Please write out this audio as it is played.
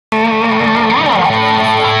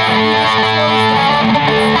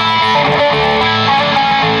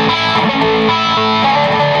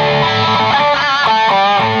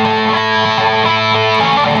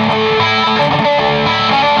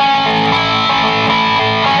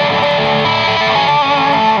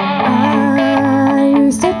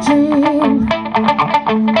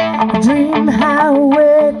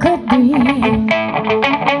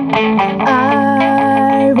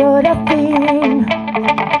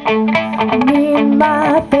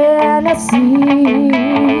I see.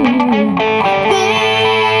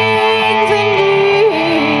 Things we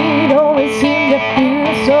need always seem to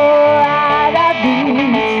feel so out of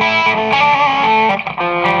reach,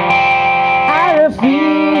 out of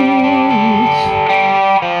reach.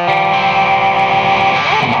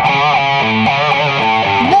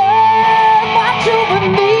 Love, watch over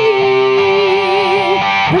me,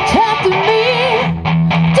 protecting me,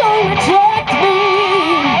 don't reject me.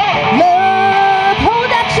 Love,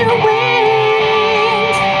 hold out your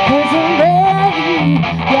wings, 'cause I'm ready,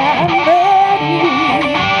 yeah, I'm ready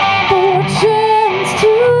for a chance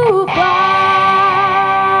to fly.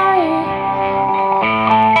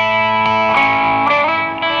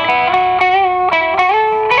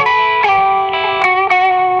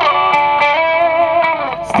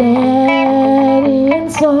 Steady and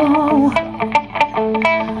slow,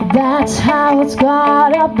 that's how it's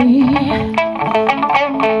gotta be.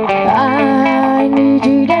 I need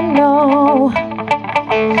you to know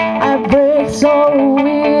I break so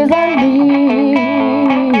easily.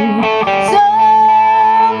 So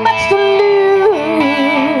much to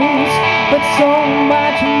lose, but so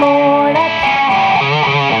much more to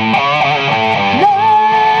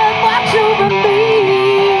love, watch over me,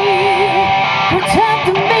 protect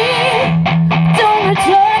me, don't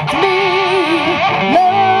reject me.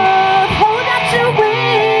 Love, hold out your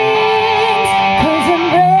wings, 'cause I'm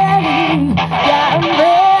ready, yeah, I'm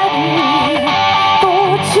ready for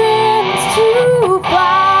a chance to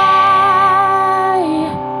fly.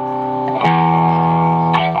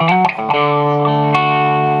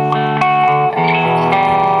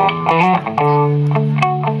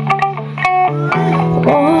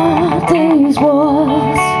 All these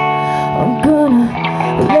walls, I'm gonna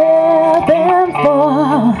let them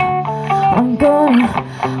fall. I'm gonna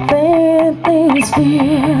paint these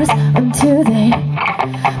fears until they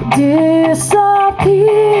disappear.